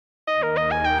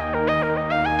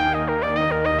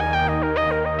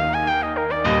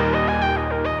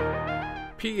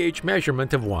pH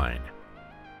measurement of wine.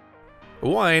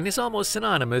 Wine is almost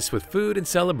synonymous with food and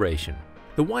celebration.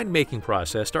 The winemaking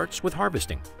process starts with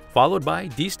harvesting, followed by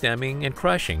destemming and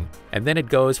crushing, and then it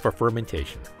goes for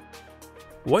fermentation.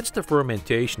 Once the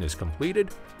fermentation is completed,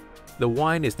 the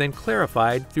wine is then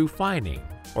clarified through fining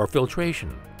or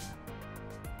filtration.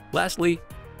 Lastly,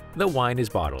 the wine is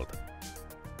bottled.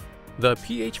 The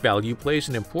pH value plays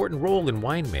an important role in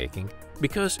winemaking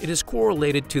because it is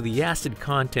correlated to the acid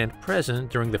content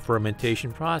present during the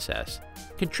fermentation process,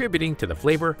 contributing to the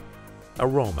flavor,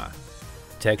 aroma,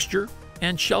 texture,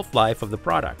 and shelf life of the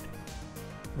product.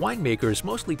 Winemakers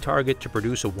mostly target to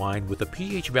produce a wine with a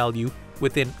pH value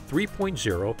within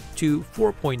 3.0 to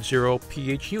 4.0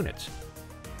 pH units.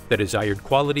 The desired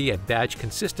quality and batch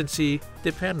consistency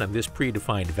depend on this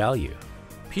predefined value.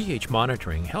 pH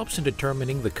monitoring helps in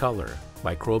determining the color,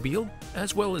 microbial,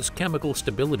 as well as chemical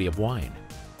stability of wine.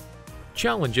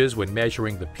 Challenges when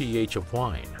measuring the pH of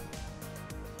wine.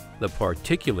 The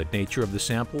particulate nature of the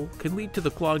sample can lead to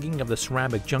the clogging of the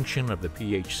ceramic junction of the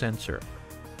pH sensor.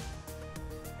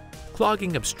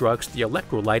 Clogging obstructs the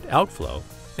electrolyte outflow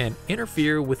and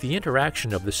interfere with the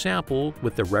interaction of the sample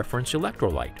with the reference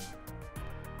electrolyte.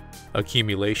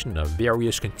 Accumulation of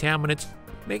various contaminants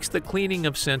makes the cleaning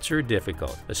of sensor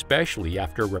difficult, especially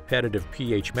after repetitive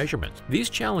pH measurements. These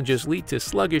challenges lead to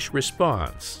sluggish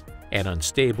response and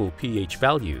unstable pH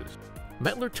values.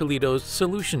 METTLER-TOLEDO's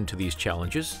solution to these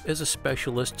challenges is a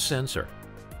specialist sensor,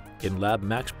 InLab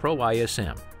Max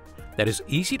Pro-ISM, that is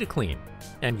easy to clean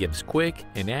and gives quick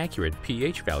and accurate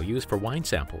pH values for wine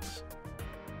samples.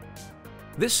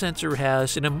 This sensor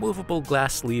has an immovable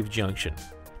glass sleeve junction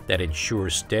that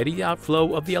ensures steady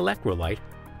outflow of the electrolyte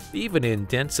even in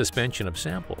dense suspension of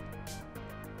sample.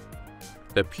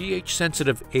 The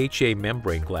pH-sensitive HA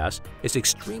membrane glass is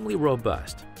extremely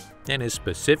robust and is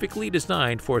specifically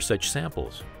designed for such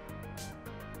samples.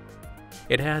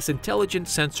 It has intelligent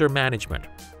sensor management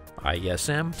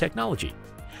 (ISM) technology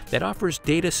that offers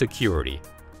data security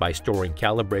by storing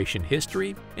calibration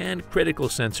history and critical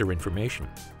sensor information.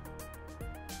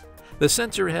 The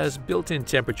sensor has built-in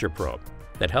temperature probe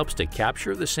that helps to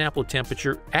capture the sample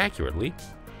temperature accurately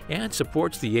and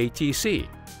supports the ATC,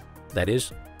 that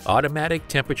is, automatic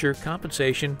temperature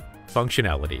compensation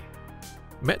functionality.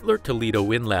 METTLER-TOLEDO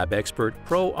InLab Expert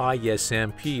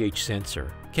Pro-ISM pH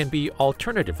sensor can be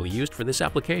alternatively used for this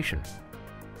application.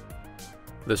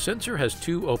 The sensor has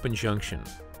two open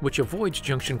junctions, which avoids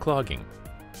junction clogging.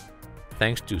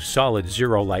 Thanks to solid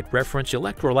zero-light reference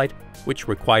electrolyte, which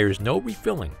requires no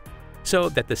refilling, so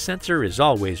that the sensor is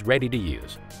always ready to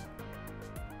use.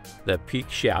 The peak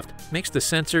shaft makes the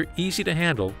sensor easy to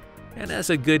handle and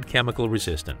has a good chemical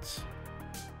resistance.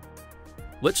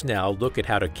 Let's now look at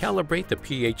how to calibrate the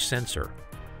pH sensor.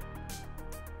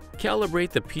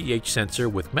 Calibrate the pH sensor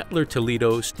with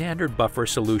METTLER-TOLEDO standard buffer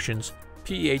solutions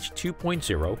pH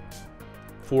 2.0,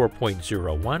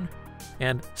 4.01,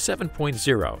 and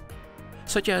 7.0,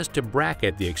 such as to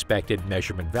bracket the expected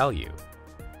measurement value.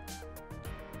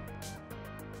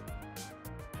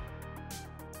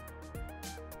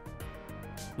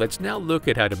 Let's now look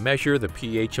at how to measure the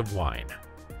pH of wine.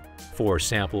 For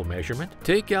sample measurement,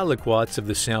 take aliquots of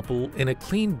the sample in a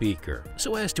clean beaker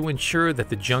so as to ensure that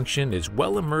the junction is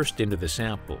well immersed into the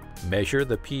sample. Measure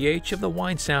the pH of the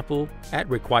wine sample at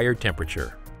required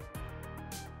temperature.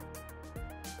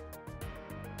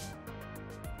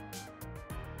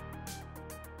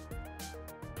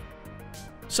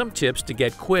 Some tips to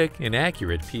get quick and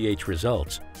accurate pH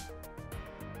results.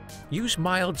 Use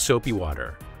mild soapy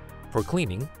water for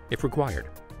cleaning if required.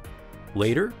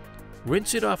 Later,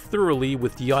 rinse it off thoroughly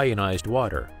with deionized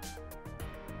water.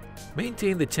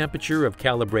 Maintain the temperature of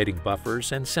calibrating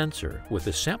buffers and sensor with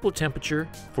the sample temperature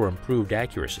for improved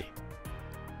accuracy.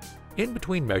 In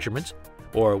between measurements,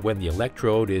 or when the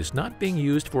electrode is not being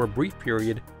used for a brief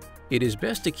period, it is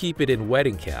best to keep it in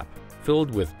wetting cap,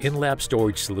 filled with InLab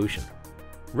storage solution.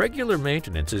 Regular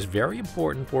maintenance is very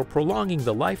important for prolonging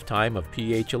the lifetime of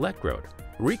pH electrode.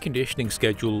 Reconditioning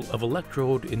schedule of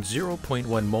electrode in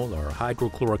 0.1 molar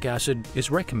hydrochloric acid is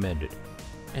recommended,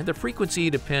 and the frequency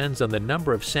depends on the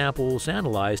number of samples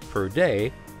analyzed per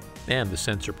day and the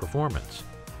sensor performance.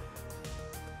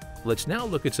 Let's now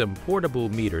look at some portable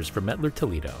meters from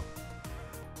METTLER-TOLEDO.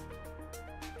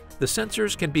 The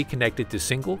sensors can be connected to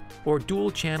single or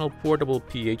dual-channel portable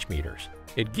pH meters.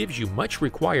 It gives you much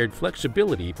required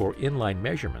flexibility for inline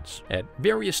measurements at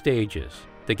various stages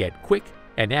to get quick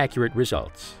and accurate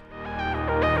results.